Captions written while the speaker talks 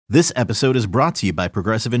This episode is brought to you by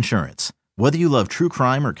Progressive Insurance. Whether you love true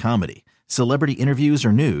crime or comedy, celebrity interviews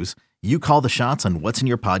or news, you call the shots on what's in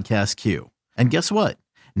your podcast queue. And guess what?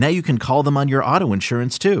 Now you can call them on your auto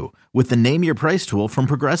insurance too with the Name Your Price tool from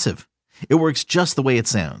Progressive. It works just the way it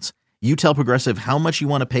sounds. You tell Progressive how much you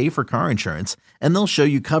want to pay for car insurance, and they'll show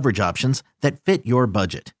you coverage options that fit your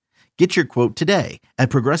budget. Get your quote today at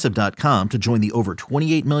Progressive.com to join the over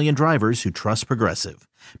 28 million drivers who trust Progressive.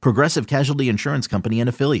 Progressive Casualty Insurance Company and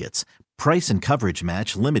Affiliates. Price and coverage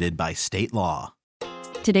match limited by state law.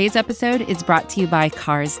 Today's episode is brought to you by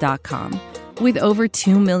Cars.com. With over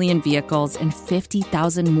 2 million vehicles and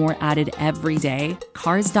 50,000 more added every day,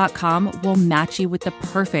 Cars.com will match you with the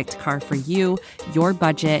perfect car for you, your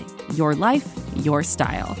budget, your life, your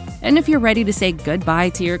style. And if you're ready to say goodbye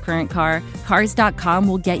to your current car, Cars.com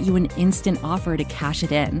will get you an instant offer to cash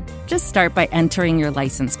it in. Just start by entering your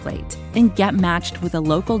license plate and get matched with a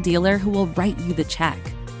local dealer who will write you the check.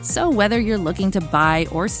 So whether you're looking to buy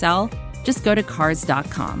or sell, just go to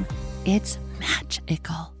Cars.com. It's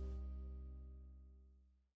magical.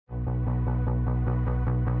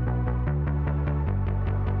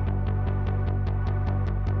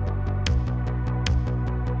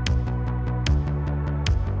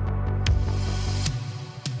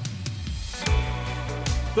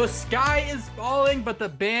 The sky is falling, but the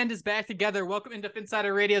band is back together. Welcome into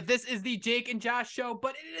PHINSIDER Radio. This is the Jake and Josh show,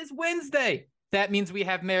 but it is Wednesday. That means we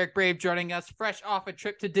have Marek Brave joining us fresh off a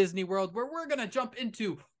trip to Disney World, where we're going to jump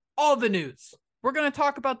into all the news. We're going to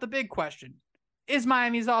talk about the big question. Is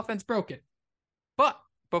Miami's offense broken? But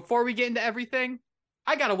before we get into everything,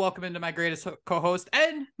 I got to welcome into my greatest co-host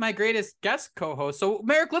and my greatest guest co-host. So,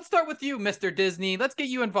 Marek, let's start with you, Mr. Disney. Let's get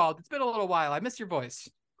you involved. It's been a little while. I miss your voice.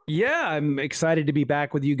 Yeah, I'm excited to be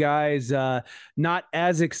back with you guys. Not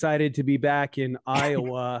as excited to be back in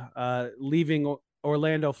Iowa, leaving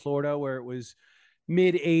Orlando, Florida, where it was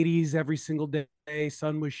mid 80s every single day.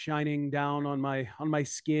 Sun was shining down on my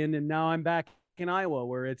skin, and now I'm back in Iowa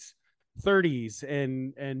where it's 30s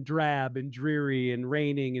and drab and dreary and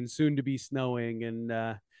raining and soon to be snowing. And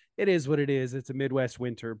it is what it is. It's a Midwest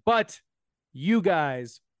winter, but you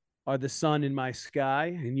guys are the sun in my sky,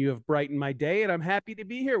 and you have brightened my day, and I'm happy to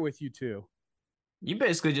be here with you two. You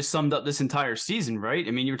basically just summed up this entire season, right?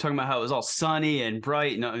 I mean, you were talking about how it was all sunny and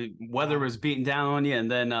bright, and weather was beating down on you,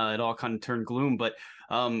 and then it all kind of turned gloom. But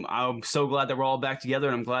I'm so glad that we're all back together,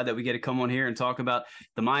 and I'm glad that we get to come on here and talk about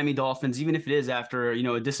the Miami Dolphins, even if it is after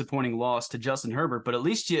a disappointing loss to Justin Herbert. But at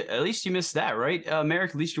least you missed that, right,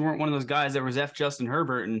 Marek? At least you weren't one of those guys that was F Justin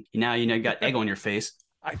Herbert, and now you got egg on your face.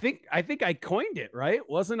 I think I coined it, right?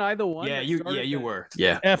 Wasn't I the one? Yeah, you were.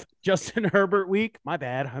 Yeah. F Justin Herbert week. My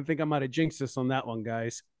bad. I think I might have jinxed us on that one,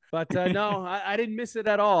 guys. But no, I didn't miss it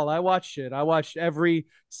at all. I watched it. I watched every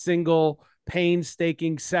single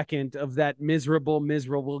painstaking second of that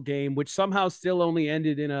miserable game, which somehow still only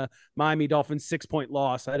ended in a Miami Dolphins 6-point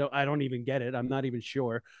loss. I don't even get it. I'm not even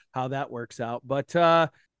sure how that works out. But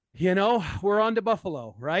we're on to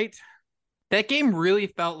Buffalo, right? That game really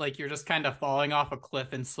felt like you're just kind of falling off a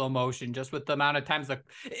cliff in slow motion, just with the amount of times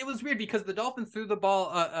it was weird because the Dolphins threw the ball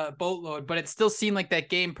a boatload, but it still seemed like that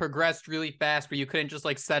game progressed really fast where you couldn't just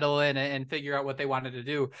settle in and figure out what they wanted to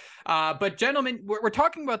do. But gentlemen, we're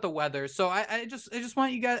talking about the weather. So I just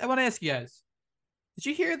want you guys, I want to ask you guys, did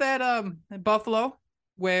you hear that in Buffalo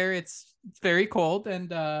where it's very cold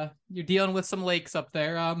and you're dealing with some lakes up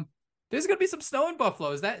there? There's going to be some snow in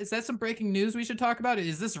Buffalo. Is that some breaking news we should talk about?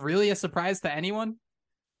 Is this really a surprise to anyone?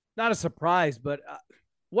 Not a surprise, but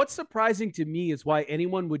what's surprising to me is why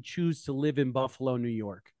anyone would choose to live in Buffalo, New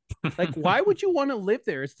York. Why would you want to live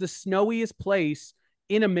there? It's the snowiest place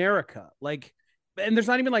in America. And there's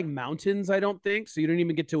not even mountains, I don't think. So you don't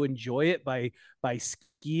even get to enjoy it by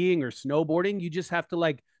skiing or snowboarding. You just have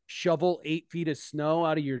to shovel 8 feet of snow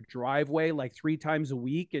out of your driveway 3 times a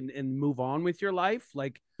week and move on with your life.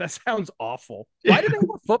 That sounds awful. Why do they have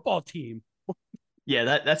a football team?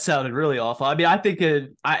 Yeah, that sounded really awful. I mean, I think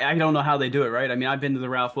I don't know how they do it, right? I mean, I've been to the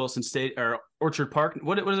Ralph Wilson State or Orchard Park.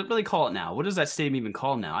 What does it really call it now? What does that stadium even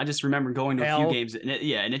call now? I just remember going to a few games, and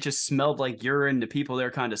it just smelled like urine. The people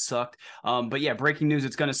there kind of sucked. But yeah, breaking news: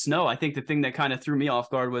 it's going to snow. I think the thing that kind of threw me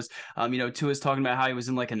off guard was, Tua's talking about how he was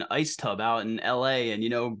in an ice tub out in L.A. And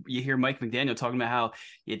you hear Mike McDaniel talking about how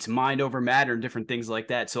it's mind over matter and different things like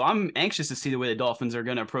that. So I'm anxious to see the way the Dolphins are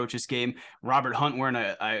going to approach this game. Robert Hunt wearing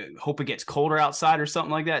I hope it gets colder outside or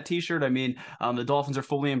something like that t-shirt. I mean, the Dolphins are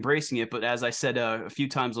fully embracing it. But as I said a few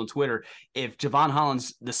times on Twitter, if Javon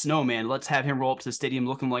Holland's the snowman, let's have him roll up to the stadium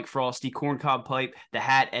looking like Frosty, corncob pipe, the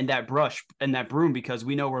hat, and that brush and that broom, because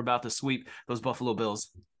we know we're about to sweep those Buffalo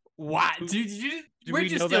Bills. What?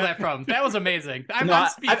 Where'd you steal that from? That was amazing.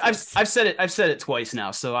 I've said it twice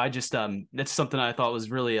now. So I just that's something I thought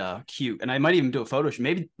was really cute, and I might even do a Photoshop.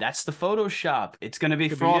 Maybe that's the Photoshop. It's gonna be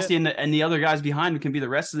Frosty, and the other guys behind him can be the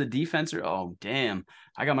rest of the defense. Oh damn!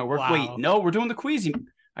 I got my work. Wow. Wait, no, we're doing the queasy.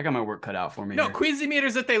 I got my work cut out for me. No, here. queasy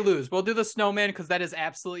meters if they lose. We'll do the snowman because that is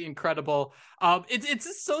absolutely incredible. It's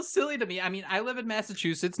just so silly to me. I mean, I live in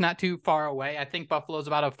Massachusetts, not too far away. I think Buffalo's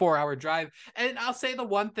about a 4-hour drive. And I'll say the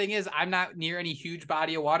one thing is I'm not near any huge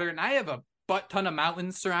body of water, and I have a butt ton of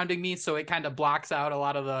mountains surrounding me, so it kind of blocks out a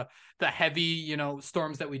lot of the heavy,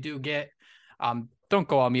 storms that we do get. Don't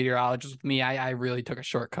go all meteorologists with me. I really took a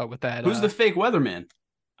shortcut with that. Who's the fake weatherman?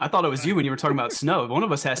 I thought it was you when you were talking about snow. One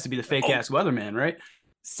of us has to be the fake ass weatherman, right?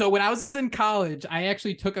 So when I was in college, I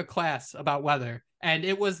actually took a class about weather, and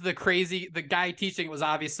it was the guy teaching was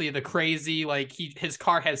obviously the crazy, like his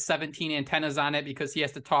car has 17 antennas on it because he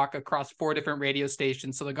has to talk across 4 different radio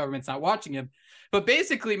stations. So the government's not watching him. But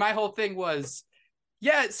basically my whole thing was,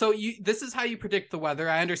 yeah, so this is how you predict the weather.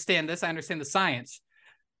 I understand this. I understand the science.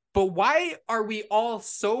 But why are we all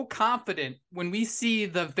so confident when we see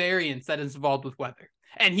the variance that is involved with weather?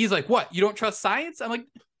 And he's like, what? You don't trust science? I'm like,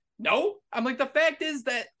 no. I'm like, the fact is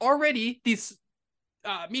that already these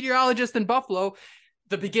meteorologists in Buffalo,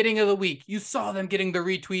 the beginning of the week, you saw them getting the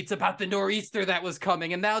retweets about the nor'easter that was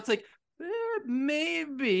coming. And now it's like,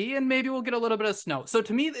 maybe we'll get a little bit of snow. So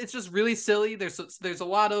to me, it's just really silly. There's a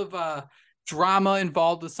lot of drama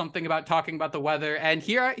involved with something about talking about the weather. And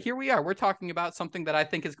here we are. We're talking about something that I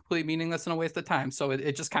think is completely meaningless and a waste of time. So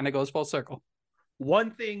it just kind of goes full circle.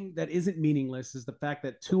 One thing that isn't meaningless is the fact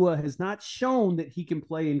that Tua has not shown that he can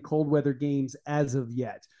play in cold weather games as of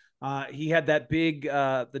yet. He had that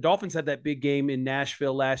the Dolphins had that big game in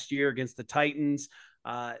Nashville last year against the Titans.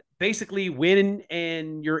 Basically win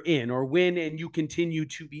and you're in, or win and you continue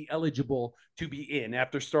to be eligible to be in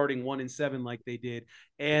after starting 1-7 like they did.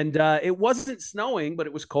 And it wasn't snowing, but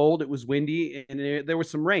it was cold. It was windy, and there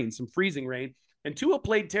was some rain, some freezing rain. And Tua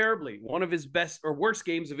played terribly, one of his best or worst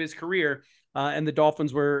games of his career. And the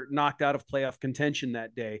Dolphins were knocked out of playoff contention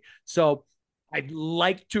that day. So I'd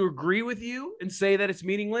like to agree with you and say that it's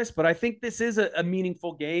meaningless, but I think this is a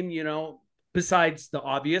meaningful game, besides the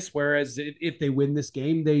obvious. Whereas if they win this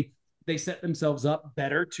game, they set themselves up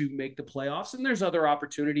better to make the playoffs. And there's other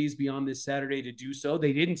opportunities beyond this Saturday to do so.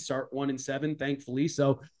 They didn't start 1-7, thankfully.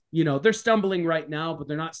 So, they're stumbling right now, but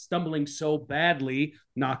they're not stumbling so badly,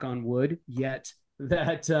 knock on wood, yet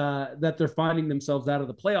that they're finding themselves out of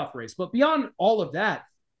the playoff race. But beyond all of that,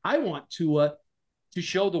 I want to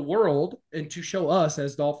show the world and to show us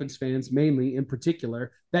as Dolphins fans, mainly in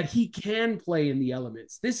particular, that he can play in the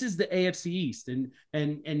elements. This is the AFC East,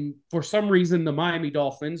 and for some reason, the Miami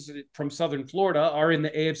Dolphins from Southern Florida are in the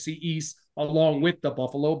AFC East, along with the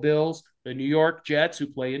Buffalo Bills, the New York Jets, who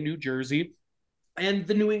play in New Jersey, and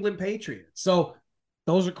the New England Patriots. So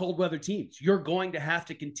those are cold weather teams. You're going to have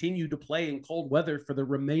to continue to play in cold weather for the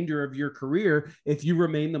remainder of your career if you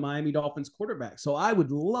remain the Miami Dolphins quarterback. So I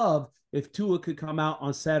would love if Tua could come out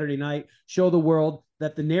on Saturday night, show the world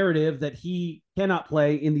that the narrative that he cannot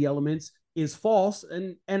play in the elements is false.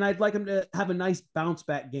 And I'd like him to have a nice bounce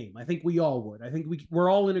back game. I think we all would. I think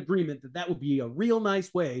we're all in agreement that would be a real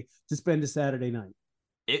nice way to spend a Saturday night.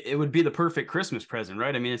 It would be the perfect Christmas present,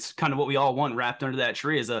 right? I mean, it's kind of what we all want wrapped under that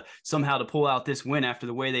tree, is somehow to pull out this win after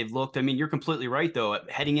the way they've looked. I mean, you're completely right, though.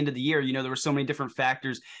 Heading into the year, there were so many different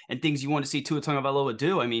factors and things you want to see Tua Tagovailoa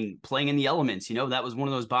do. I mean, playing in the elements, that was one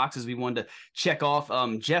of those boxes we wanted to check off.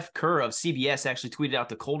 Jeff Kerr of CBS actually tweeted out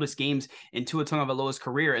the coldest games in Tua Tagovailoa's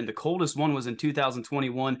career, and the coldest one was in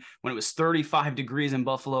 2021 when it was 35 degrees in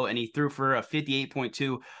Buffalo, and he threw for a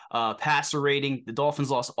 58.2 passer rating. The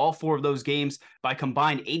Dolphins lost all 4 of those games by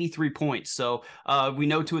combined 83 points. So we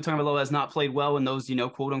know Tua Tagovailoa has not played well in those,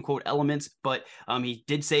 quote unquote elements, but he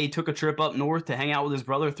did say he took a trip up north to hang out with his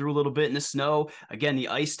brother, threw a little bit in the snow. Again, the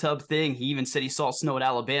ice tub thing. He even said he saw snow at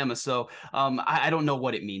Alabama. So I don't know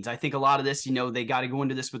what it means. I think a lot of this, they got to go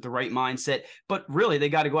into this with the right mindset, but really they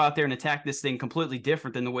got to go out there and attack this thing completely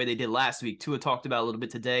different than the way they did last week. Tua talked about a little bit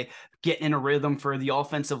today, getting in a rhythm for the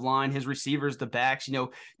offensive line, his receivers, the backs,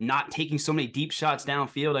 not taking so many deep shots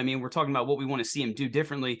downfield. I mean, we're talking about what we want to see him do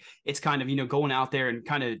differently. It's kind of, going out there and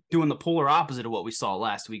kind of doing the polar opposite of what we saw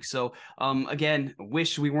last week. So again,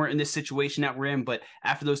 wish we weren't in this situation that we're in, but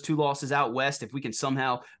after those 2 losses out west, if we can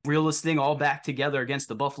somehow reel this thing all back together against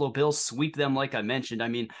the Buffalo Bills, sweep them like I mentioned, I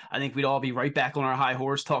mean, I think we'd all be right back on our high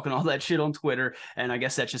horse talking all that shit on Twitter. And I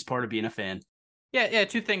guess that's just part of being a fan. Yeah.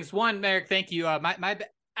 2 things. One, Marek, thank you.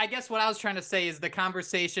 I guess what I was trying to say is the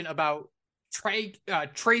conversation about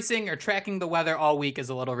tracing or tracking the weather all week is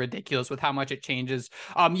a little ridiculous with how much it changes.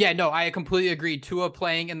 I completely agree. Tua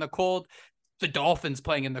playing in the cold, the Dolphins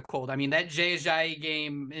playing in the cold. I mean, that Jay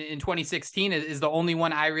game in 2016 is the only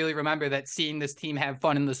one I really remember that seeing this team have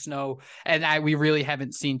fun in the snow, and we really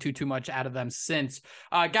haven't seen too much out of them since.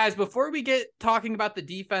 Guys, before we get talking about the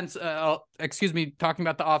defense, talking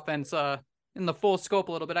about the offense, in the full scope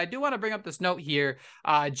a little bit, I do want to bring up this note here.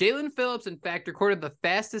 Jalen Phillips, in fact, recorded the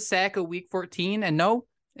fastest sack of week 14. And no,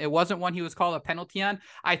 it wasn't one he was called a penalty on.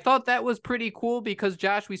 I thought that was pretty cool because,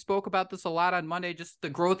 Josh, we spoke about this a lot on Monday, just the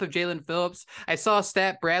growth of Jalen Phillips. I saw a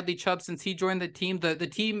stat, Bradley Chubb, since he joined the team, the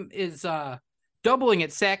team is doubling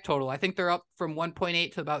its sack total. I think they're up from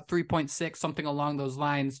 1.8 to about 3.6, something along those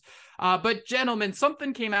lines. But gentlemen,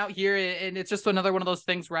 something came out here, and it's just another one of those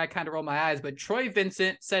things where I kind of roll my eyes. But Troy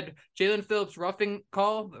Vincent said Jalen Phillips' roughing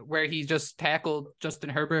call, where he just tackled Justin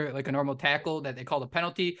Herbert like a normal tackle that they called a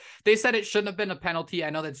penalty. They said it shouldn't have been a penalty. I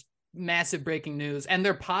know that's massive breaking news, and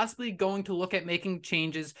they're possibly going to look at making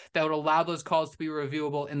changes that would allow those calls to be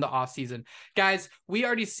reviewable in the offseason. Guys, we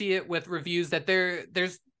already see it with reviews that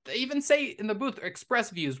there's they even say in the booth, express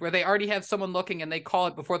views, where they already have someone looking and they call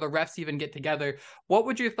it before the refs even get together. What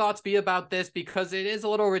would your thoughts be about this? Because it is a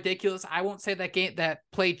little ridiculous. I won't say that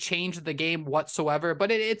play changed the game whatsoever, but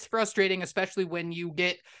it's frustrating, especially when you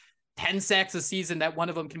get 10 sacks a season that one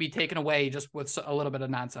of them can be taken away just with a little bit of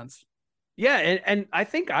nonsense. Yeah, and I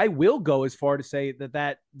think I will go as far to say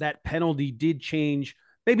that penalty did change,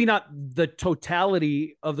 maybe not the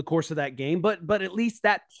totality of the course of that game, but at least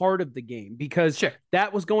that part of the game, because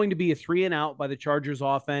that was going to be a 3-and-out by the Chargers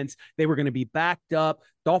offense. They were going to be backed up.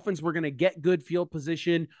 Dolphins were going to get good field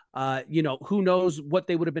position. Who knows what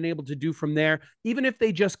they would have been able to do from there. Even if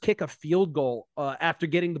they just kick a field goal after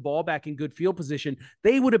getting the ball back in good field position,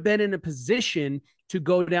 they would have been in a position to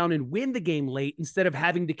go down and win the game late instead of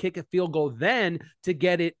having to kick a field goal then to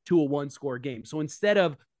get it to a 1-score game. So instead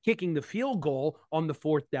of kicking the field goal on the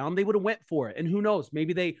 4th down, they would have went for it. And who knows,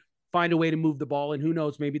 maybe they find a way to move the ball, and who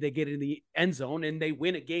knows, maybe they get in the end zone and they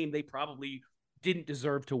win a game they probably didn't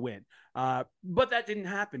deserve to win. But that didn't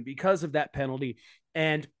happen because of that penalty.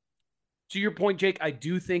 And to your point, Jake, I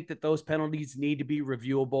do think that those penalties need to be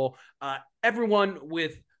reviewable. Everyone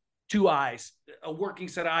with 2 eyes, a working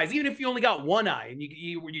set of eyes, even if you only got 1 eye and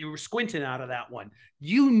you were squinting out of that one,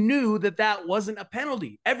 you knew that wasn't a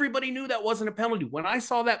penalty. Everybody knew that wasn't a penalty. When I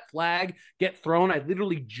saw that flag get thrown, I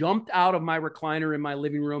literally jumped out of my recliner in my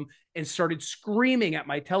living room and started screaming at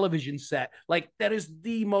my television set. Like, that is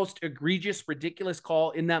the most egregious, ridiculous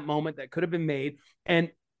call in that moment that could have been made. And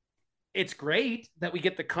it's great that we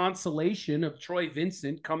get the consolation of Troy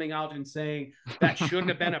Vincent coming out and saying that shouldn't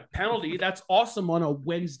have been a penalty. That's awesome on a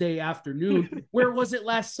Wednesday afternoon. Where was it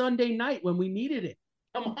last Sunday night when we needed it?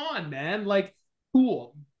 Come on, man. Like,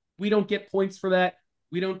 cool. We don't get points for that.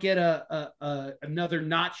 We don't get another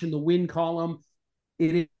notch in the win column.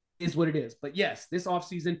 It is what it is. But yes, this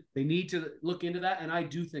offseason, they need to look into that. And I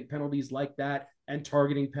do think penalties like that and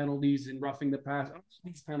targeting penalties and roughing the pass,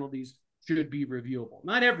 these penalties should be reviewable.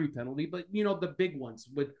 Not every penalty, but the big ones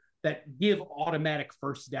that give automatic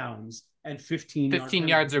first downs and 15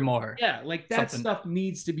 yards or more. Yeah, like that stuff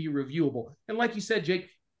needs to be reviewable. And like you said,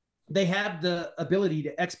 Jake, they have the ability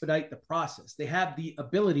to expedite the process. They have the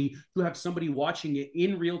ability to have somebody watching it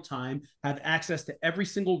in real time, have access to every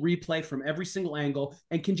single replay from every single angle,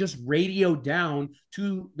 and can just radio down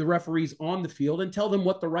to the referees on the field and tell them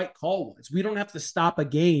what the right call was. We don't have to stop a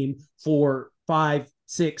game for 5,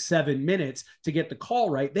 6, 7 minutes to get the call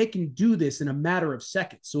right. They can do this in a matter of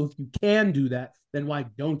seconds. So if you can do that, then why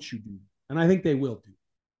don't you do that? And I think they will do.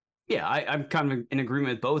 Yeah, I'm kind of in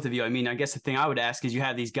agreement with both of you. I mean, I guess the thing I would ask is you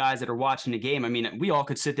have these guys that are watching the game. I mean, we all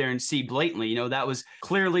could sit there and see blatantly, that was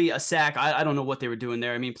clearly a sack. I don't know what they were doing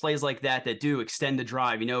there. I mean, plays like that do extend the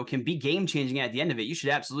drive, can be game-changing at the end of it. You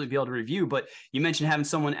should absolutely be able to review. But you mentioned having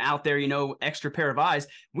someone out there, extra pair of eyes.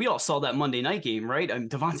 We all saw that Monday night game, right?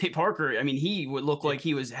 Devontae Parker, I mean, he would look like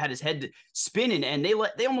he had his head spinning, and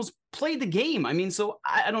they almost played the game. I mean, so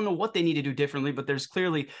I don't know what they need to do differently, but there's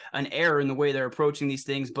clearly an error in the way they're approaching these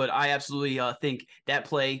things. But I absolutely think that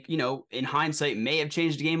play, in hindsight, may have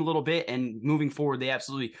changed the game a little bit. And moving forward, they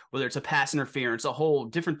absolutely, whether it's a pass interference, a whole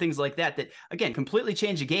different things like that, again, completely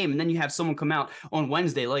change the game. And then you have someone come out on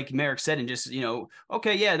Wednesday, like Marek said, and just,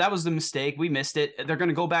 okay, yeah, that was the mistake. We missed it. They're going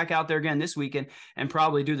to go back out there again this weekend and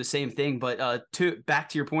probably do the same thing. But back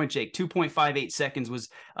to your point, Jake, 2.58 seconds was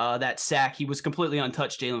that sack. He was completely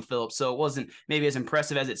untouched, Jalen Phillips. So it wasn't maybe as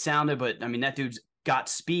impressive as it sounded, but I mean, that dude's got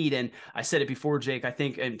speed. And I said it before, Jake, I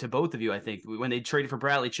think, and to both of you, I think when they traded for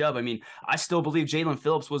Bradley Chubb, I mean, I still believe Jalen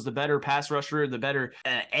Phillips was the better pass rusher, the better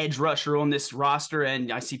edge rusher on this roster.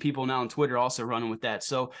 And I see people now on Twitter also running with that.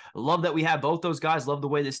 So I love that we have both those guys. Love the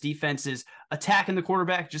way this defense is attacking the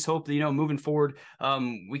quarterback. Just hope that, moving forward,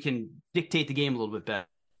 we can dictate the game a little bit better.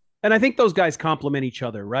 And I think those guys complement each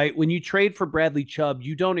other, right? When you trade for Bradley Chubb,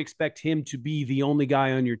 you don't expect him to be the only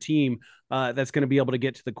guy on your team that's going to be able to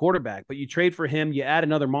get to the quarterback. But you trade for him, you add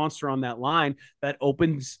another monster on that line that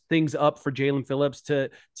opens things up for Jalen Phillips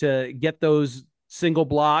to get those single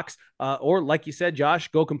blocks, or like you said, Josh,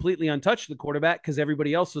 go completely untouched the quarterback because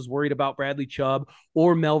everybody else is worried about Bradley Chubb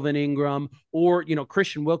or Melvin Ingram, or,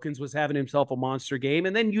 Christian Wilkins was having himself a monster game.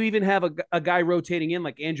 And then you even have a guy rotating in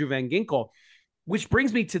like Andrew Van Ginkel. Which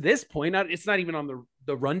brings me to this point. It's not even on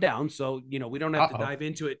the rundown, so we don't have to dive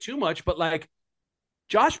into it too much. But like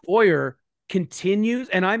Josh Boyer continues,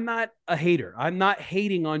 and I'm not a hater. I'm not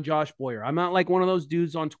hating on Josh Boyer. I'm not like one of those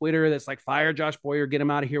dudes on Twitter that's like, fire Josh Boyer, get him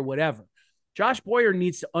out of here, whatever. Josh Boyer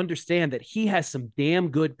needs to understand that he has some damn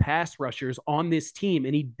good pass rushers on this team,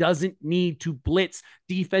 and he doesn't need to blitz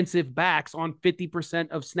defensive backs on 50%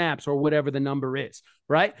 of snaps or whatever the number is,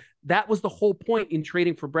 right? That was the whole point in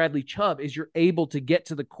trading for Bradley Chubb, is you're able to get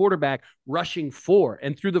to the quarterback rushing 4.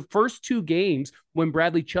 And through the first 2 games when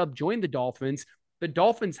Bradley Chubb joined the Dolphins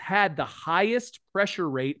had the highest pressure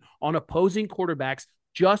rate on opposing quarterbacks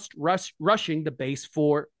just rushing the base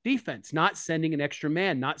 4 defense, not sending an extra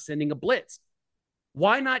man, not sending a blitz.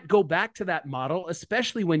 Why not go back to that model,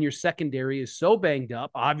 especially when your secondary is so banged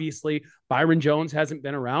up? Obviously, Byron Jones hasn't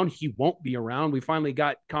been around. He won't be around. We finally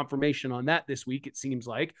got confirmation on that this week, it seems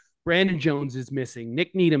like. Brandon Jones is missing.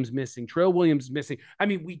 Nick Needham's missing. Trail Williams is missing. I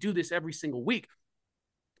mean, we do this every single week.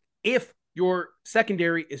 If your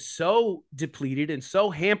secondary is so depleted and so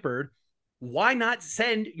hampered, why not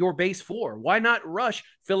send your base 4? Why not rush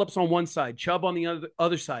Phillips on one side, Chubb on the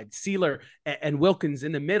other side, Sealer and Wilkins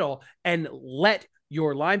in the middle, and let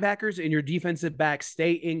your linebackers and your defensive backs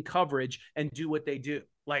stay in coverage and do what they do?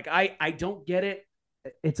 Like, I don't get it.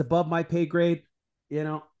 It's above my pay grade.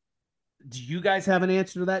 Do you guys have an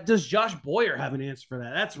answer to that? Does Josh Boyer have an answer for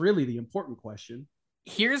that? That's really the important question.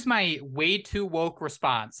 Here's my way too woke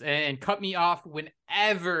response, and cut me off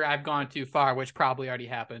whenever I've gone too far, which probably already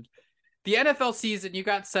happened. The NFL season, you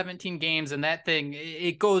got 17 games, and that thing,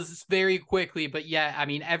 it goes very quickly. But yeah, I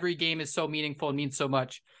mean, every game is so meaningful and means so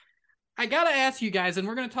much. I got to ask you guys, and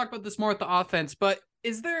we're going to talk about this more with the offense, but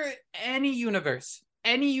is there any universe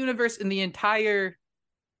in the entire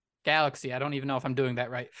galaxy? I don't even know if I'm doing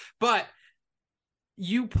that right, but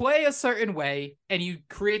you play a certain way and you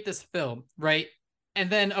create this film, right?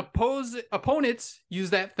 And then opponents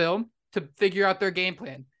use that film to figure out their game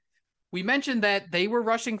plan. We mentioned that they were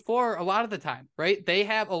rushing 4 a lot of the time, right? They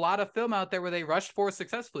have a lot of film out there where they rushed 4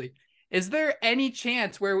 successfully. Is there any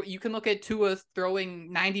chance where you can look at Tua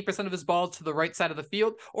throwing 90% of his balls to the right side of the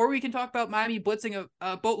field? Or we can talk about Miami blitzing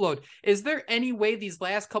a boatload. Is there any way these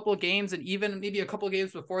last couple of games, and even maybe a couple of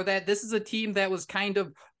games before that, this is a team that was kind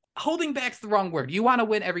of holding back's the wrong word. You want to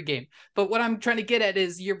win every game. But what I'm trying to get at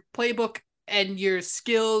is your playbook and your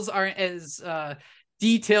skills aren't as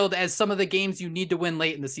detailed as some of the games you need to win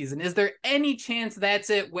late in the season. Is there any chance that's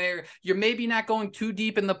it, where you're maybe not going too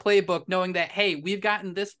deep in the playbook, knowing that, hey, we've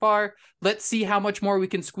gotten this far, let's see how much more we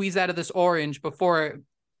can squeeze out of this orange before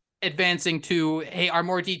advancing to, hey, our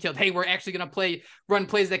more detailed, hey, we're actually going to run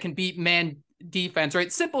plays that can beat man defense,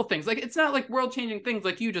 right? Simple things. Like, it's not like world-changing things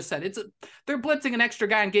like you just said. They're blitzing an extra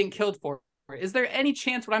guy and getting killed for it. Is there any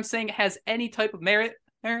chance what I'm saying has any type of merit,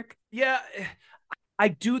 Marek? Yeah, I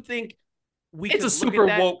do think it's a super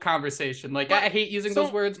woke conversation. Like, I hate using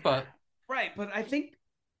those words, but right. But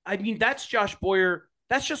I mean, that's Josh Boyer.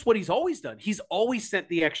 That's just what he's always done. He's always sent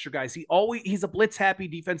the extra guys. He's a blitz happy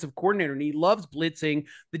defensive coordinator, and he loves blitzing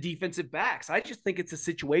the defensive backs. I just think it's a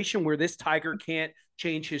situation where this Tiger can't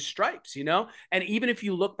change his stripes, And even if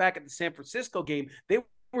you look back at the San Francisco game, they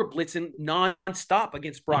were blitzing nonstop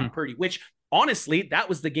against Brock Purdy, which honestly, that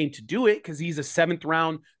was the game to do it, because he's a 7th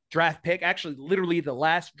round draft pick, actually literally the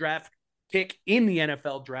last draft pick in the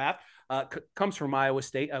NFL draft. Comes from Iowa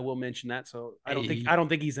State. I will mention that. So I don't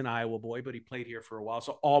think he's an Iowa boy, but he played here for a while.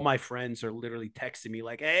 So all my friends are literally texting me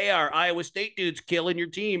like, "Hey, our Iowa State dude's killing your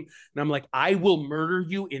team," and I'm like, "I will murder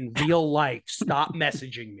you in real life. Stop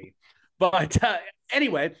messaging me." But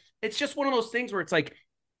anyway, it's just one of those things where it's like,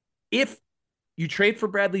 if you trade for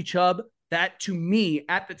Bradley Chubb, that to me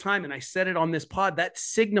at the time, and I said it on this pod, that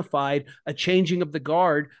signified a changing of the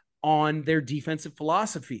guard on their defensive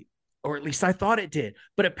philosophy. or at least I thought it did,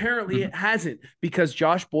 but apparently it hasn't, because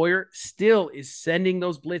Josh Boyer still is sending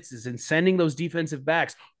those blitzes and sending those defensive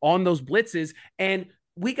backs on those blitzes. And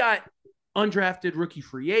we got undrafted rookie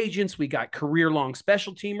free agents, we got career-long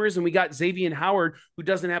special teamers, and we got Xavier Howard, who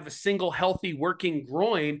doesn't have a single healthy working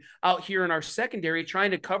groin, out here in our secondary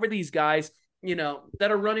trying to cover these guys,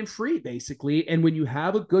 that are running free, basically. And when you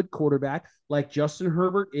have a good quarterback like Justin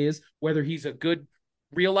Herbert is, whether he's a good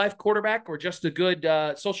real life quarterback or just a good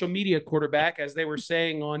social media quarterback, as they were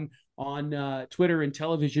saying on Twitter and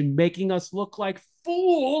television, making us look like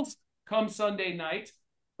fools come Sunday night,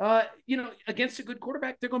 against a good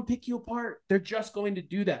quarterback, they're going to pick you apart. They're just going to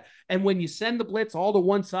do that. And when you send the blitz all to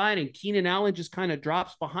one side and Keenan Allen just kind of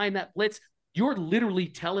drops behind that blitz, you're literally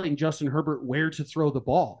telling Justin Herbert where to throw the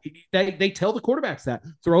ball. They tell the quarterbacks that.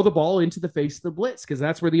 Throw the ball into the face of the blitz, because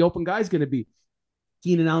that's where the open guy is going to be.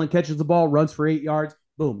 Keenan Allen catches the ball, runs for 8 yards.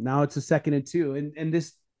 Boom. Now it's a 2nd and 2. And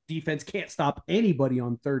this defense can't stop anybody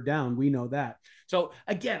on 3rd down. We know that. So,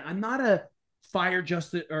 again, I'm not a fire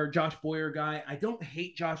Justin or Josh Boyer guy. I don't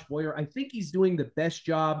hate Josh Boyer. I think he's doing the best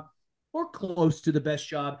job, or close to the best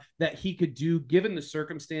job, that he could do given the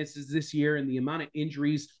circumstances this year and the amount of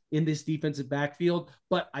injuries in this defensive backfield.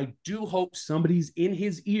 But I do hope somebody's in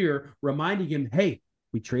his ear reminding him, hey,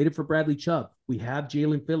 we traded for Bradley Chubb. We have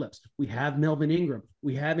Jalen Phillips. We have Melvin Ingram.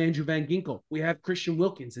 We have Andrew Van Ginkel. We have Christian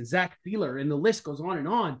Wilkins and Zach Wheeler, and the list goes on and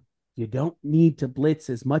on. You don't need to blitz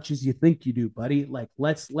as much as you think you do, buddy. Like,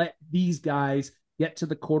 let's let these guys get to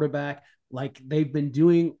the quarterback like they've been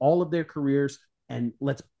doing all of their careers, and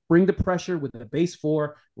let's bring the pressure with the base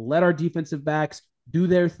 4, let our defensive backs do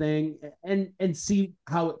their thing, and see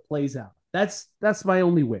how it plays out. That's my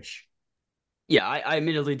only wish. Yeah, I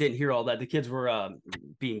admittedly didn't hear all that. The kids were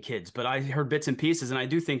being kids, but I heard bits and pieces, and I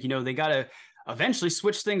do think, they got to eventually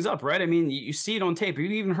switch things up, right? I mean, you see it on tape. You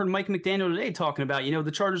even heard Mike McDaniel today talking about,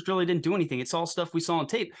 the Chargers really didn't do anything. It's all stuff we saw on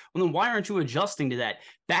tape. Well, then why aren't you adjusting to that?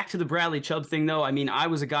 Back to the Bradley Chubb thing, though. I mean, I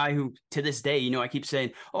was a guy who, to this day, I keep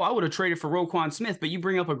saying, I would have traded for Roquan Smith, but you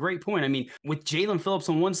bring up a great point. I mean, with Jalen Phillips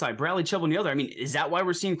on one side, Bradley Chubb on the other, I mean, is that why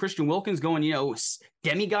we're seeing Christian Wilkins going,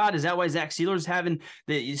 demigod? Is that why Zach Sealer's having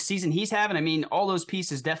the season he's having? I mean, all those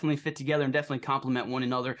pieces definitely fit together and definitely complement one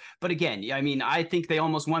another. But again, I mean, I think they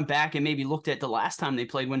almost went back and maybe looked at the last time they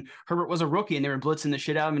played when Herbert was a rookie and they were blitzing the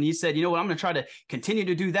shit out of him. And he said, you know what, I'm going to try to continue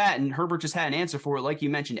to do that. And Herbert just had an answer for it. Like you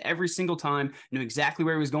mentioned, every single time, knew exactly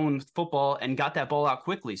where he was going with football and got that ball out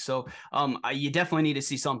quickly. So you definitely need to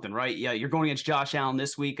see something, right? Yeah, you're going against Josh Allen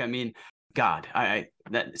this week. I mean, God,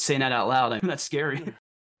 saying that out loud, that's scary.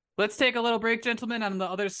 Let's take a little break, gentlemen. On the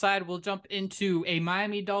other side, we'll jump into a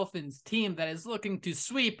Miami Dolphins team that is looking to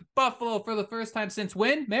sweep Buffalo for the first time since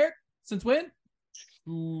when, Marek? Since when?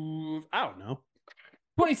 I don't know.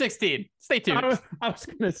 2016. Stay tuned. I was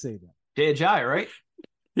going to say that. J.J., right?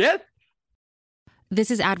 Yeah.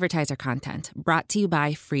 This is advertiser content brought to you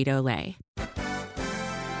by Frito-Lay.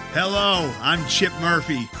 Hello, I'm Chip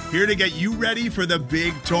Murphy, here to get you ready for the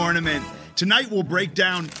big tournament. Tonight we'll break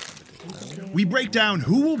down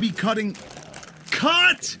who will be cutting.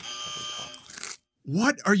 Cut!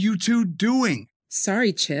 What are you two doing?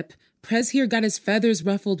 Sorry, Chip. Prez here got his feathers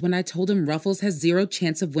ruffled when I told him Ruffles has 0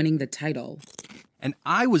 chance of winning the title. And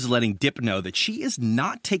I was letting Dip know that she is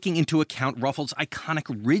not taking into account Ruffles' iconic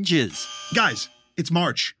ridges. Guys, it's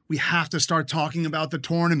March. We have to start talking about the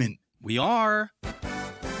tournament. We are.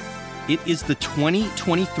 It is the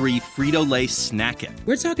 2023 Frito-Lay Snack It.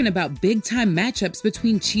 We're talking about big-time matchups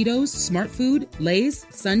between Cheetos, Smart Food, Lay's,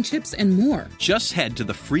 Sun Chips, and more. Just head to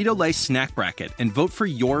the Frito-Lay Snack Bracket and vote for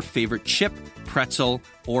your favorite chip, pretzel,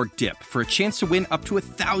 or dip for a chance to win up to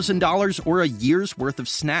 $1,000 or a year's worth of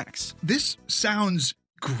snacks. This sounds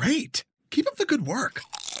great. Keep up the good work.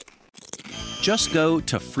 Just go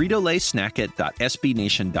to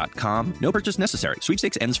fritolaysnackit.sbnation.com. No purchase necessary.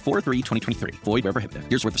 Sweepstakes ends 4/3/2023. Void where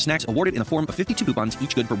prohibited. Year's worth of snacks awarded in the form of 52 coupons,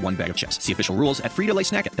 each good for 1 bag of chips. See official rules at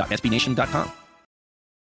fritolaysnackit.sbnation.com.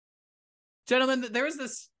 Gentlemen, there was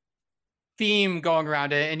this theme going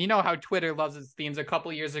around it, and you know how Twitter loves its themes a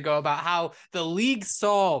couple years ago about how the league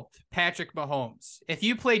solved Patrick Mahomes. If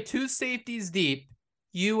you play 2 safeties deep,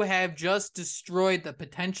 you have just destroyed the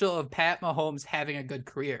potential of Pat Mahomes having a good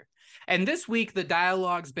career. And this week, the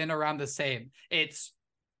dialogue's been around the same. It's,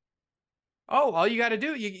 all you got to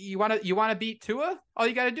do, you want to beat Tua? All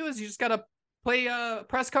you got to do is you just got to play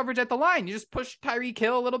press coverage at the line. You just push Tyreek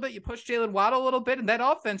Hill a little bit, you push Jalen Waddle a little bit, and that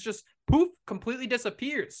offense just, poof, completely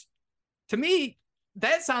disappears. To me,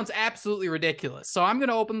 that sounds absolutely ridiculous. So I'm going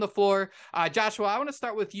to open the floor. Joshua, I want to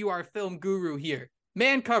start with you, our film guru here.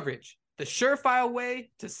 Man coverage, the surefire way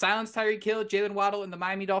to silence Tyreek Hill, Jalen Waddle, and the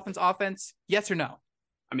Miami Dolphins offense, yes or no?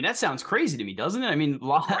 I mean, that sounds crazy to me, doesn't it? I mean,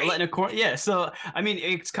 letting a corner. Yeah. So, I mean,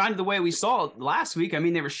 it's kind of the way we saw it last week. I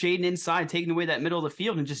mean, they were shading inside, taking away that middle of the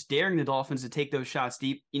field and just daring the Dolphins to take those shots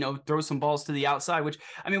deep, throw some balls to the outside, which,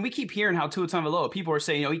 I mean, we keep hearing how Tua Tagovailoa, people are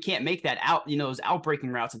saying, he can't make that out, those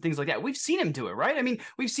outbreaking routes and things like that. We've seen him do it, right? I mean,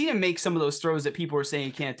 we've seen him make some of those throws that people are saying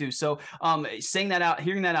he can't do. So, hearing that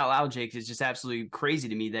out loud, Jake, is just absolutely crazy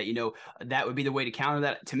to me that, that would be the way to counter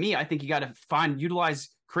that. To me, I think you got to utilize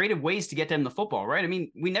creative ways to get them the football, right? I mean,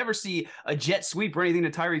 we never see a jet sweep or anything to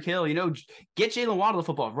Tyreek Hill, get Jalen Waddle the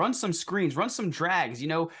football, run some screens, run some drags,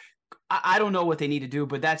 I don't know what they need to do,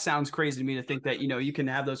 but that sounds crazy to me to think that, you can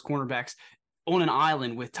have those cornerbacks on an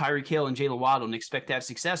island with Tyreek Hill and Jalen Waddle and expect to have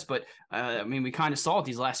success. But I mean, we kind of saw it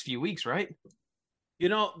these last few weeks, right?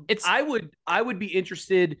 I would be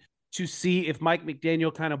interested to see if Mike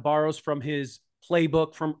McDaniel kind of borrows from his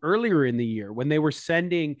playbook from earlier in the year when they were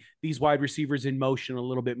sending these wide receivers in motion a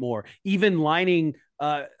little bit more, even lining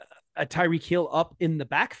a Tyreek Hill up in the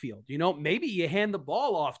backfield. Maybe you hand the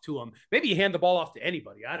ball off to him. Maybe you hand the ball off to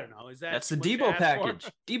anybody. I don't know. That's the Debo package.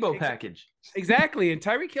 Debo package. Exactly. And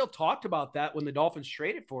Tyreek Hill talked about that when the Dolphins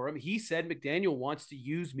traded for him. He said McDaniel wants to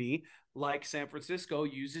use me like San Francisco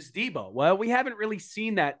uses Debo. Well, we haven't really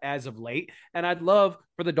seen that as of late. And I'd love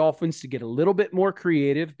for the Dolphins to get a little bit more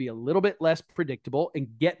creative, be a little bit less predictable, and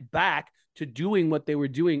get back to doing what they were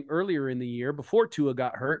doing earlier in the year before Tua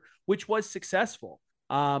got hurt, which was successful.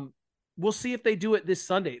 We'll see if they do it this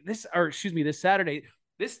Saturday.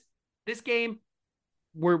 This game,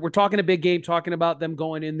 we're talking a big game, talking about them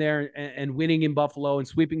going in there and winning in Buffalo and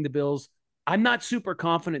sweeping the Bills. I'm not super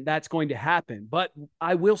confident that's going to happen, but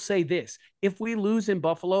I will say this. If we lose in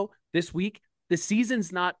Buffalo this week, the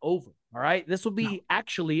season's not over, all right? This will be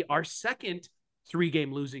actually our second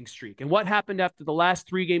 3-game losing streak. And what happened after the last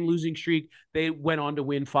 3-game losing streak? They went on to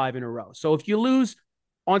win 5 in a row. So if you lose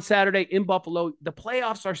on Saturday in Buffalo, the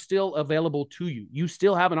playoffs are still available to you. You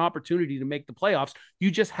still have an opportunity to make the playoffs.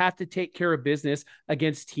 You just have to take care of business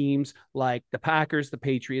against teams like the Packers, the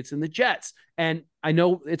Patriots, and the Jets. And I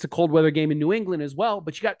know it's a cold weather game in New England as well,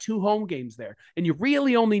 but you got 2 home games there, and you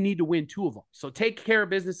really only need to win 2 of them. So take care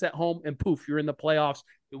of business at home, and poof, you're in the playoffs.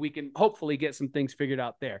 We can hopefully get some things figured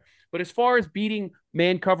out there. But as far as beating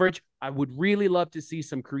man coverage, I would really love to see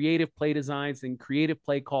some creative play designs and creative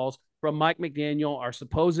play calls from Mike McDaniel, our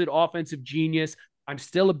supposed offensive genius. I'm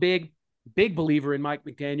still a big believer in Mike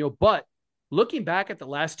McDaniel, but looking back at the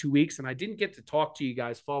last 2 weeks, and I didn't get to talk to you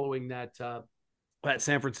guys following that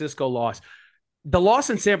San Francisco loss. The loss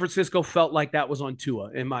in San Francisco felt like that was on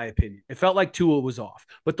Tua, in my opinion. It felt like Tua was off.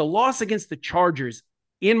 But the loss against the Chargers,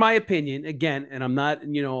 in my opinion, again, and I'm not,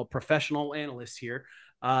 a professional analyst here,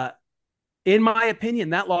 in my opinion,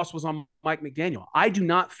 that loss was on Mike McDaniel. I do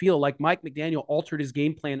not feel like Mike McDaniel altered his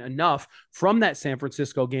game plan enough from that San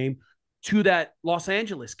Francisco game to that Los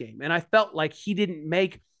Angeles game. And I felt like he didn't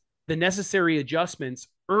make the necessary adjustments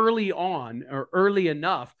early on or early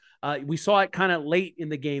enough. We saw it kind of late in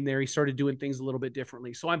the game there. He started doing things a little bit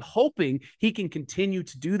differently. So I'm hoping he can continue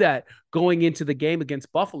to do that going into the game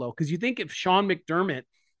against Buffalo. Because you think if Sean McDermott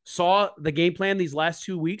saw the game plan these last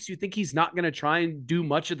 2 weeks, you think he's not going to try and do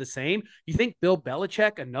much of the same? You think Bill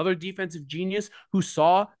Belichick, another defensive genius who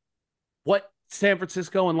saw what San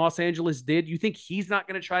Francisco and Los Angeles did, you think he's not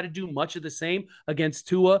going to try to do much of the same against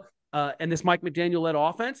Tua and this Mike McDaniel-led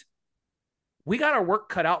offense? We got our work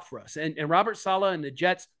cut out for us. And Robert Saleh and the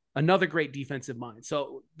Jets, another great defensive mind.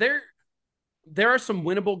 So there are some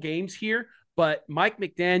winnable games here, but Mike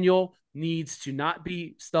McDaniel needs to not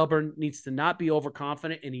be stubborn, needs to not be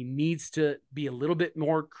overconfident, and he needs to be a little bit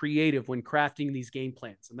more creative when crafting these game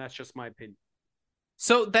plans. And that's just my opinion.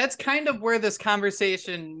 So that's kind of where this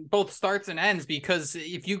conversation both starts and ends, because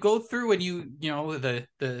if you go through and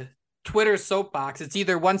the Twitter soapbox, it's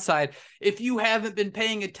either one side, if you haven't been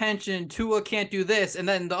paying attention, Tua can't do this, and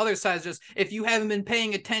then the other side is just, if you haven't been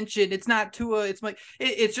paying attention, it's not Tua. It's like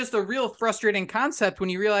it's just a real frustrating concept when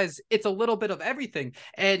you realize it's a little bit of everything.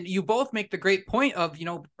 And you both make the great point of,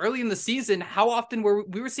 early in the season, how often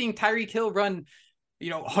we were seeing Tyreek Hill run,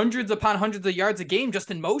 hundreds upon hundreds of yards a game just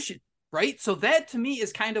in motion. Right. So that to me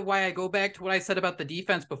is kind of why I go back to what I said about the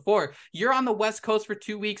defense before. You're on the West Coast for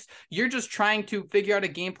 2 weeks. You're just trying to figure out a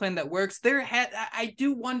game plan that works. I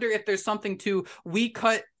do wonder if there's something to, we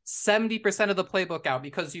cut 70% of the playbook out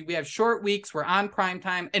because we have short weeks, we're on prime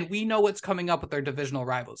time, and we know what's coming up with our divisional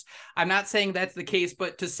rivals. I'm not saying that's the case,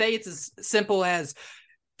 but to say it's as simple as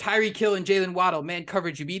Tyreek Hill and Jalen Waddle, man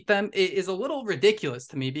coverage, you beat them, it is a little ridiculous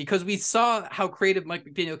to me, because we saw how creative Mike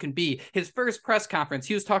McDaniel can be. His first press conference,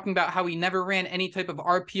 he was talking about how he never ran any type of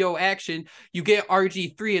RPO action. You get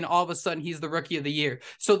RG3 and all of a sudden he's the rookie of the year.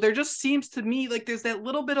 So there just seems to me like there's that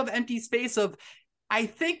little bit of empty space of, I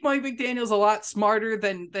think Mike McDaniel's a lot smarter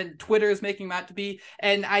than Twitter is making him out to be.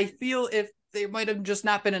 And I feel if there might have just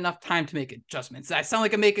not been enough time to make adjustments. I sound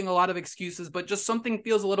like I'm making a lot of excuses, but just something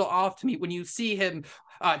feels a little off to me when you see him,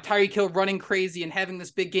 Tyreek Hill running crazy and having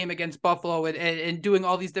this big game against Buffalo and doing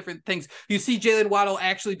all these different things. You see Jalen Waddle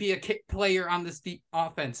actually be a kick player on this deep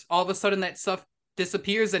offense. All of a sudden that stuff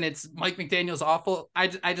disappears and it's Mike McDaniel's awful.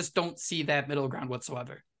 I just don't see that middle ground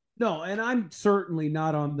whatsoever. No, and I'm certainly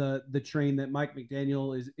not on the train that Mike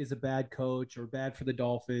McDaniel is a bad coach or bad for the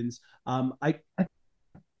Dolphins.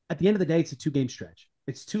 At the end of the day, it's a 2-game stretch.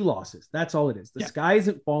 It's 2 losses. That's all it is. The sky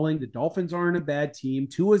isn't falling. The Dolphins aren't a bad team.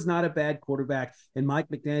 Tua's not a bad quarterback, and Mike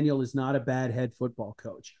McDaniel is not a bad head football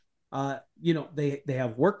coach. They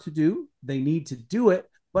have work to do. They need to do it,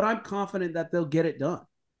 but I'm confident that they'll get it done.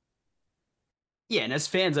 Yeah, and as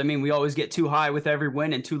fans, I mean, we always get too high with every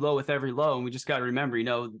win and too low with every low, and we just got to remember,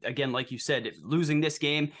 again, like you said, losing this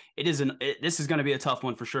game, this is going to be a tough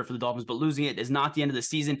one for sure for the Dolphins, but losing it is not the end of the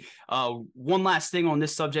season. One last thing on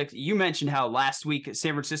this subject, you mentioned how last week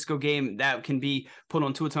San Francisco game that can be put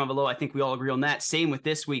on Tua Tagovailoa. I think we all agree on that. Same with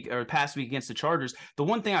this week or past week against the Chargers. The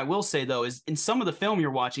one thing I will say though is in some of the film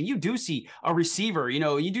you're watching, you do see a receiver.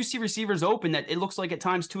 You do see receivers open that it looks like at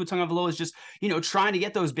times Tua Tagovailoa is just trying to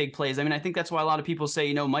get those big plays. I mean, I think that's why a lot of people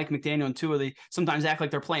say, Mike McDaniel and Tua, they sometimes act like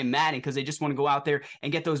they're playing Madden because they just want to go out there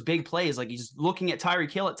and get those big plays. Like he's looking at Tyreek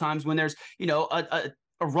Hill at times when there's,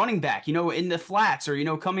 a running back, in the flats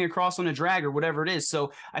or, coming across on a drag or whatever it is.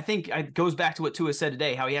 So I think it goes back to what Tua said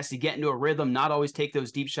today, how he has to get into a rhythm, not always take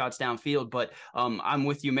those deep shots downfield. But I'm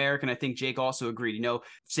with you, Marek, and I think Jake also agreed.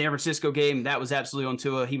 San Francisco game, that was absolutely on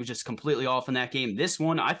Tua. He was just completely off in that game. This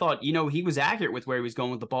one, I thought, he was accurate with where he was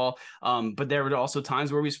going with the ball. But there were also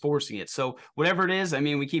times where he was forcing it. So whatever it is, I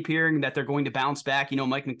mean, we keep hearing that they're going to bounce back.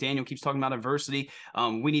 Mike McDaniel keeps talking about adversity.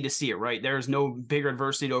 We need to see it, right? There is no bigger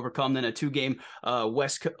adversity to overcome than a 2-game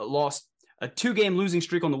a 2-game losing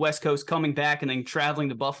streak on the West Coast, coming back and then traveling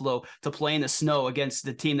to Buffalo to play in the snow against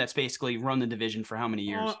the team that's basically run the division for how many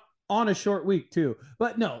years? On a short week too.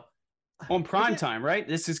 But no. On prime time, right?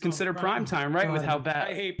 This is considered prime time, right? God, with how bad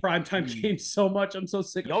I hate primetime games so much. I'm so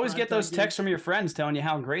sick. You always get those texts from your friends telling you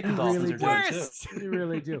how great the Dolphins are doing too. You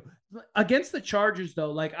really do. Against the Chargers,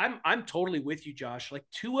 though, like I'm totally with you, Josh. Like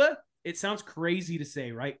Tua, it sounds crazy to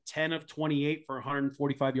say, right? 10 of 28 for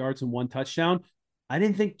 145 yards and 1 touchdown. I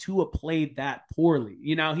didn't think Tua played that poorly.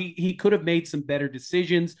 He could have made some better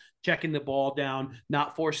decisions, checking the ball down,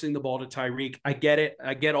 not forcing the ball to Tyreek. I get it.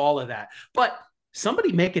 I get all of that. But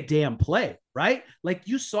somebody make a damn play, right? Like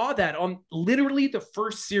you saw that on literally the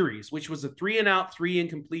first series, which was a 3-and-out, 3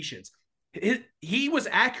 incompletions. He was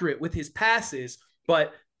accurate with his passes,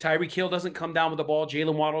 but Tyreek Hill doesn't come down with the ball.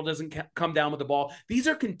 Jalen Waddle doesn't come down with the ball. These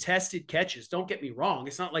are contested catches. Don't get me wrong.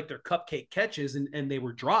 It's not like they're cupcake catches and they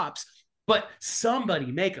were drops. But somebody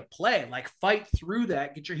make a play, like fight through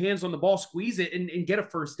that, get your hands on the ball, squeeze it, and get a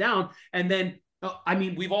first down. And then,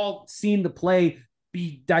 we've all seen the play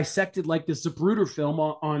be dissected like the Zapruder film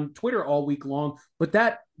on Twitter all week long. But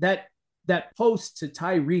that post to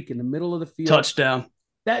Tyreek in the middle of the field, touchdown.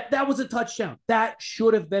 That was a touchdown. That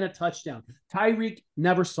should have been a touchdown. Tyreek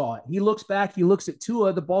never saw it. He looks back. He looks at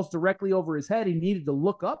Tua. The ball's directly over his head. He needed to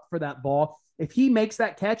look up for that ball. If he makes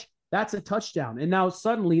that catch, that's a touchdown. And now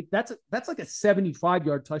suddenly that's like a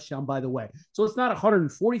 75-yard touchdown, by the way. So it's not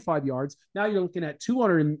 145 yards. Now you're looking at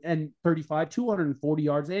 235, 240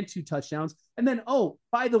 yards and 2 touchdowns. And then,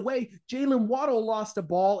 by the way, Jalen Waddle lost a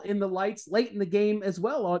ball in the lights late in the game as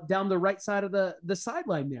well, down the right side of the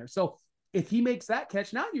sideline there. So if he makes that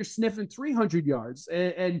catch, now you're sniffing 300 yards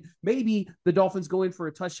and maybe the Dolphins go in for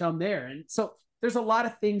a touchdown there. And so there's a lot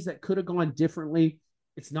of things that could have gone differently.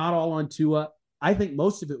 It's not all on Tua. I think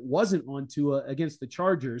most of it wasn't on Tua against the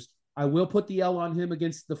Chargers. I will put the L on him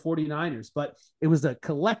against the 49ers, but it was a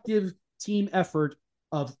collective team effort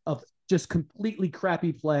of just completely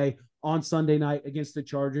crappy play on Sunday night against the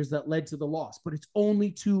Chargers that led to the loss. But it's only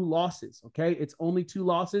 2 losses, okay? It's only 2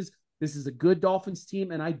 losses. This is a good Dolphins team,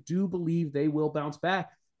 and I do believe they will bounce back.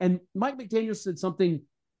 And Mike McDaniel said something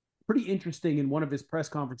pretty interesting in one of his press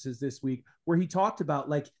conferences this week where he talked about,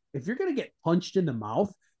 like, if you're going to get punched in the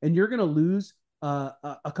mouth and you're going to lose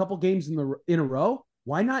a couple games in a row,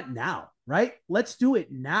 why not now, right? Let's do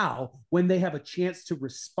it now when they have a chance to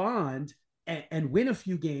respond and win a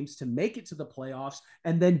few games to make it to the playoffs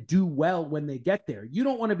and then do well when they get there. You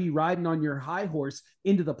don't want to be riding on your high horse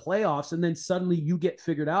into the playoffs and then suddenly you get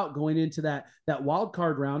figured out going into that wild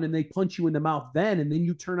card round and they punch you in the mouth then, and then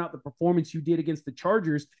you turn out the performance you did against the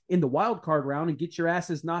Chargers in the wild card round and get your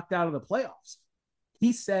asses knocked out of the playoffs.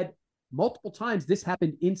 He said multiple times this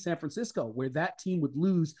happened in San Francisco where that team would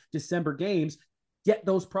lose December games get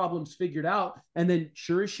those problems figured out. And then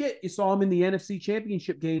sure as shit, you saw him in the NFC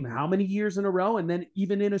Championship game how many years in a row, and then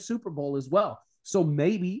even in a Super Bowl as well. So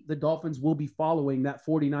maybe the Dolphins will be following that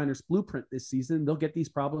 49ers blueprint this season. They'll get these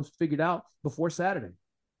problems figured out before Saturday.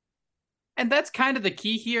 And that's kind of the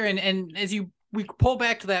key here. And as we pull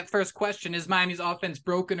back to that first question, is Miami's offense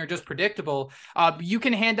broken or just predictable? You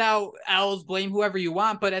can hand out L's, blame whoever you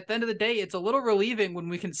want, but at the end of the day, it's a little relieving when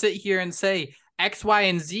we can sit here and say X, Y,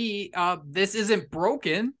 and Z, this isn't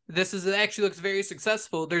broken. It actually looks very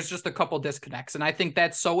successful. There's just a couple disconnects. And I think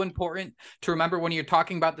that's so important to remember when you're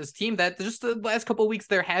talking about this team, that just the last couple of weeks,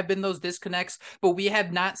 there have been those disconnects, but we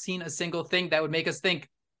have not seen a single thing that would make us think,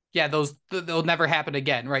 yeah, they'll never happen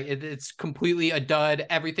again, right? It's completely a dud.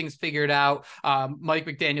 Everything's figured out. Mike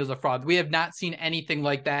McDaniel's a fraud. We have not seen anything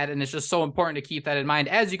like that, and it's just so important to keep that in mind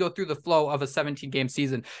as you go through the flow of a 17-game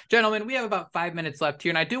season. Gentlemen, we have about 5 minutes left here,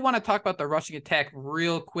 and I do want to talk about the rushing attack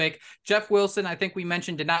real quick. Jeff Wilson, I think we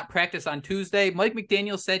mentioned, did not practice on Tuesday. Mike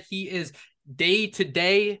McDaniel said he is day to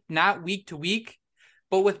day, not week to week.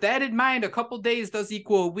 But with that in mind, a couple days does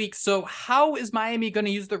equal a week. So how is Miami going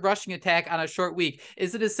to use the rushing attack on a short week?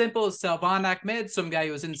 Is it as simple as Salvon Ahmed, some guy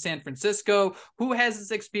who was in San Francisco, who has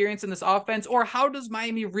this experience in this offense? Or how does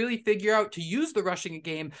Miami really figure out to use the rushing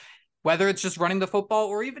game, whether it's just running the football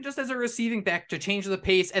or even just as a receiving back, to change the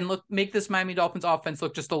pace and make this Miami Dolphins offense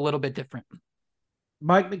look just a little bit different?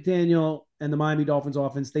 Mike McDaniel and the Miami Dolphins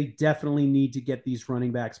offense, they definitely need to get these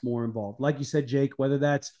running backs more involved. Like you said, Jake, whether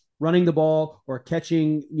that's running the ball or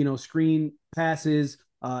catching, screen passes,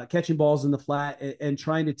 catching balls in the flat and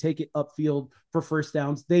trying to take it upfield for first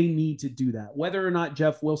downs. They need to do that. Whether or not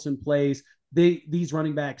Jeff Wilson plays, these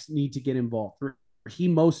running backs need to get involved.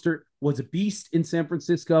 Raheem Mostert was a beast in San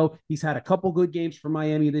Francisco. He's had a couple good games for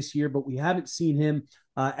Miami this year, but we haven't seen him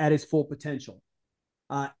at his full potential.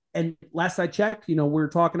 And last I checked, we're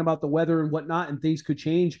talking about the weather and whatnot, and things could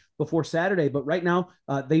change before Saturday. But right now,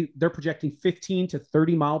 they're projecting 15 to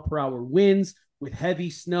 30 mile per hour winds with heavy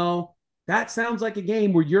snow. That sounds like a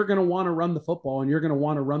game where you're going to want to run the football, and you're going to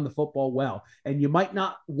want to run the football well. And you might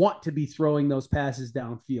not want to be throwing those passes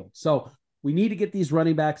downfield. So we need to get these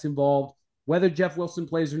running backs involved. Whether Jeff Wilson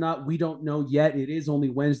plays or not, we don't know yet. It is only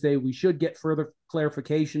Wednesday. We should get further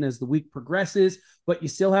clarification as the week progresses, but you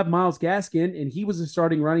still have Myles Gaskin, and he was a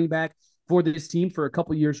starting running back for this team for a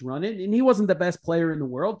couple years running, and he wasn't the best player in the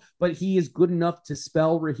world, but he is good enough to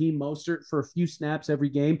spell Raheem Mostert for a few snaps every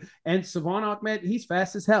game. And Salvon Ahmed, he's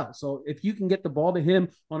fast as hell. So if you can get the ball to him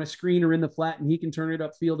on a screen or in the flat and he can turn it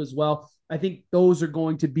upfield as well, I think those are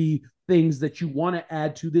going to be things that you want to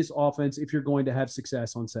add to this offense if you're going to have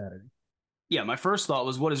success on Saturday. Yeah, my first thought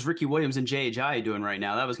was, what is Ricky Williams and J.J. doing right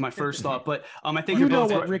now? That was my first thought. But I think you know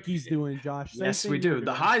what Ricky's doing, Josh. Yes, we do.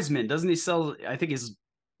 The Heisman, doesn't he sell? I think his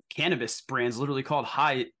cannabis brand's literally called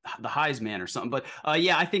the Heisman or something. But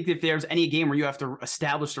yeah, I think if there's any game where you have to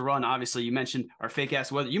establish the run, obviously you mentioned our fake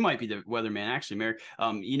ass weather. You might be the weatherman, actually, Marek.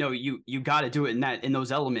 You got to do it in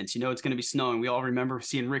those elements. It's going to be snowing. We all remember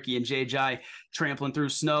seeing Ricky and J.J. trampling through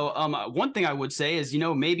snow. One thing I would say is,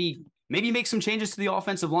 maybe make some changes to the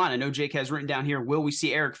offensive line. I know Jake has written down here, will we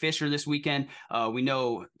see Eric Fisher this weekend? We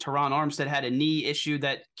know Teron Armstead had a knee issue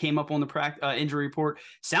that came up on the injury report.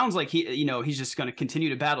 Sounds like he's just going to continue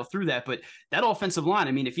to battle through that. But that offensive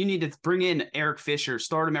line, if you need to bring in Eric Fisher,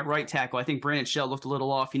 start him at right tackle. I think Brandon Shell looked a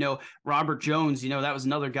little off. Robert Jones, that was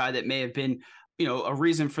another guy that may have been, a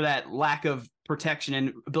reason for that lack of protection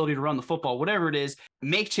and ability to run the football. Whatever it is,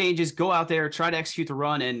 make changes, go out there, try to execute the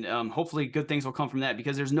run, and hopefully good things will come from that,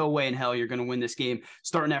 because there's no way in hell you're going to win this game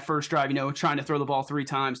starting that first drive, trying to throw the ball 3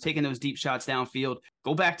 times, taking those deep shots downfield.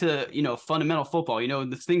 Go back to, fundamental football,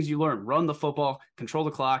 the things you learn, run the football, control the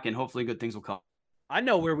clock, and hopefully good things will come. I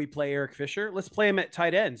know where we play Eric Fisher. Let's play him at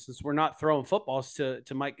tight end, since we're not throwing footballs to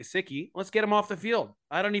Mike Gesicki. Let's get him off the field.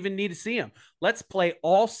 I don't even need to see him. Let's play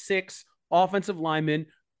all 6 offensive linemen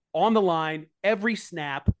on the line every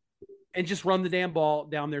snap and just run the damn ball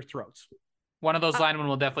down their throats. One of those linemen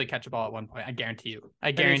will definitely catch a ball at one point. I guarantee you.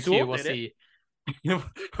 We'll see.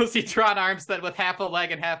 We'll see Teron Armstead with half a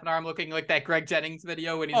leg and half an arm, looking like that Greg Jennings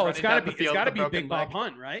video when he's running down the field. It's got to be Big Bob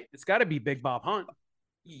Hunt, right? It's got to be Big Bob Hunt.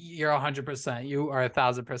 You're 100%. You are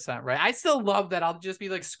 1,000% right. I still love that. I'll just be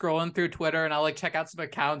scrolling through Twitter and I'll check out some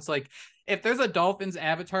accounts. If there's a Dolphins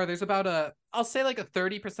avatar, there's about I'll say a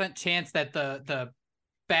 30% chance that the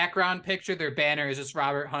background picture, their banner, is just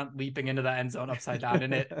Robert Hunt leaping into the end zone upside down,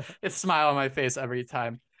 and it's smile on my face every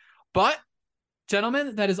time. But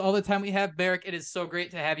Gentlemen, that is all the time we have. Marek, it is so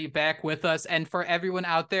great to have you back with us. And for everyone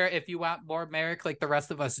out there, if you want more Marek like the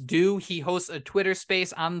rest of us do, he hosts a Twitter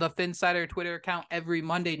space on the PHINSIDER Twitter account every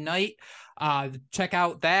Monday night. Check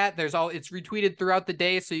out that. It's retweeted throughout the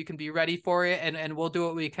day, so you can be ready for it. And we'll do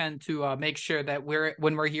what we can to make sure that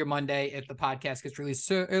when we're here Monday, if the podcast gets released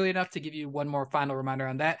so early enough to give you one more final reminder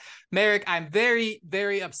on that. Marek, I'm very,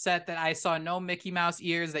 very upset that I saw no Mickey Mouse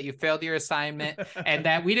ears, that you failed your assignment, and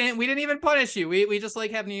that we didn't even punish you. We just like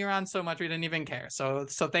having you around so much we didn't even care. So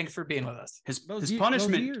thanks for being with us. His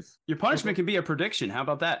punishment, your punishment can be a prediction. How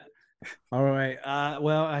about that? All right.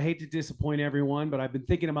 Well, I hate to disappoint everyone, but I've been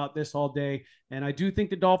thinking about this all day, and I do think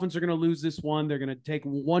the Dolphins are going to lose this one. They're going to take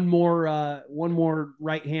one more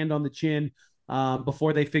right hand on the chin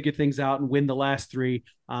before they figure things out and win the last three.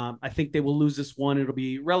 I think they will lose this one. It'll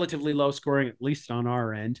be relatively low scoring, at least on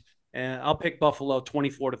our end. And I'll pick Buffalo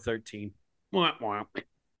 24-13.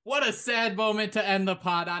 What a sad moment to end the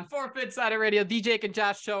pod on. For PHINSIDER Radio, the Jake and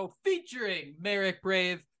Josh Show featuring Marek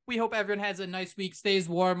Brave. We hope everyone has a nice week, stays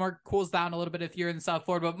warm, or cools down a little bit if you're in South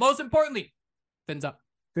Florida. But most importantly, fins up.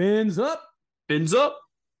 Fins up. Fins up.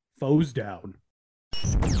 Foes down.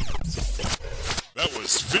 That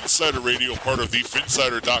was PHINSIDER Radio, part of the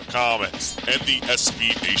PHINSIDER.com and the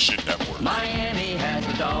SB Nation Network. Miami has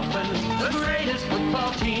the Dolphins, the greatest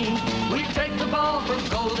football team. We take the ball from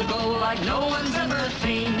goal to goal like no one's ever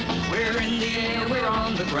seen. We're in the air, we're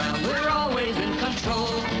on the ground, we're always in control.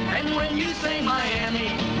 And when you say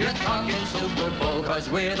Miami, you're talking Super Bowl, 'cause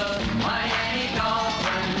we're the Miami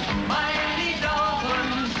Dolphins. Miami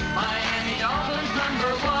Dolphins, Miami Dolphins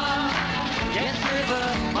 #1. Yes, we're the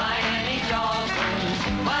Miami Dolphins.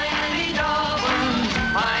 Miami Dolphins,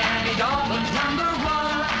 Miami Dolphins #1.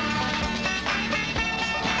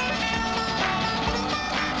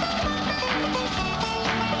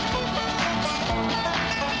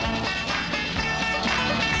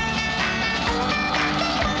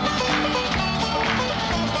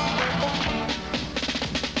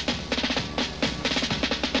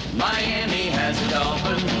 Miami has the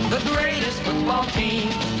Dolphins, the greatest football team.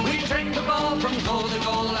 We take the ball from goal to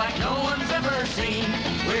goal like no one's ever seen.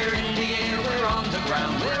 We're in the air, we're on the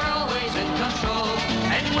ground, we're always in control.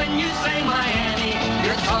 And when you say Miami,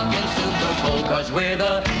 you're talking Super Bowl, 'cause we're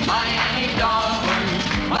the Miami Dolphins.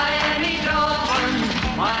 Miami Dolphins,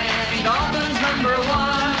 Miami Dolphins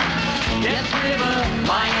 #1. Yes, we're the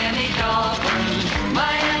Miami Dolphins.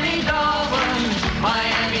 Miami Dolphins,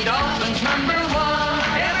 Miami Dolphins #1.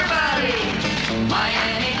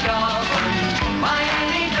 Miami Dolphins,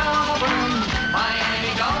 Miami Dolphins,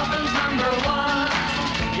 Miami Dolphins #1.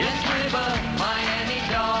 Yes, we're the Miami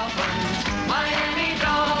Dolphins, Miami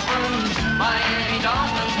Dolphins, Miami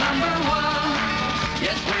Dolphins #1.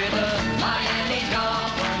 Yes, we're the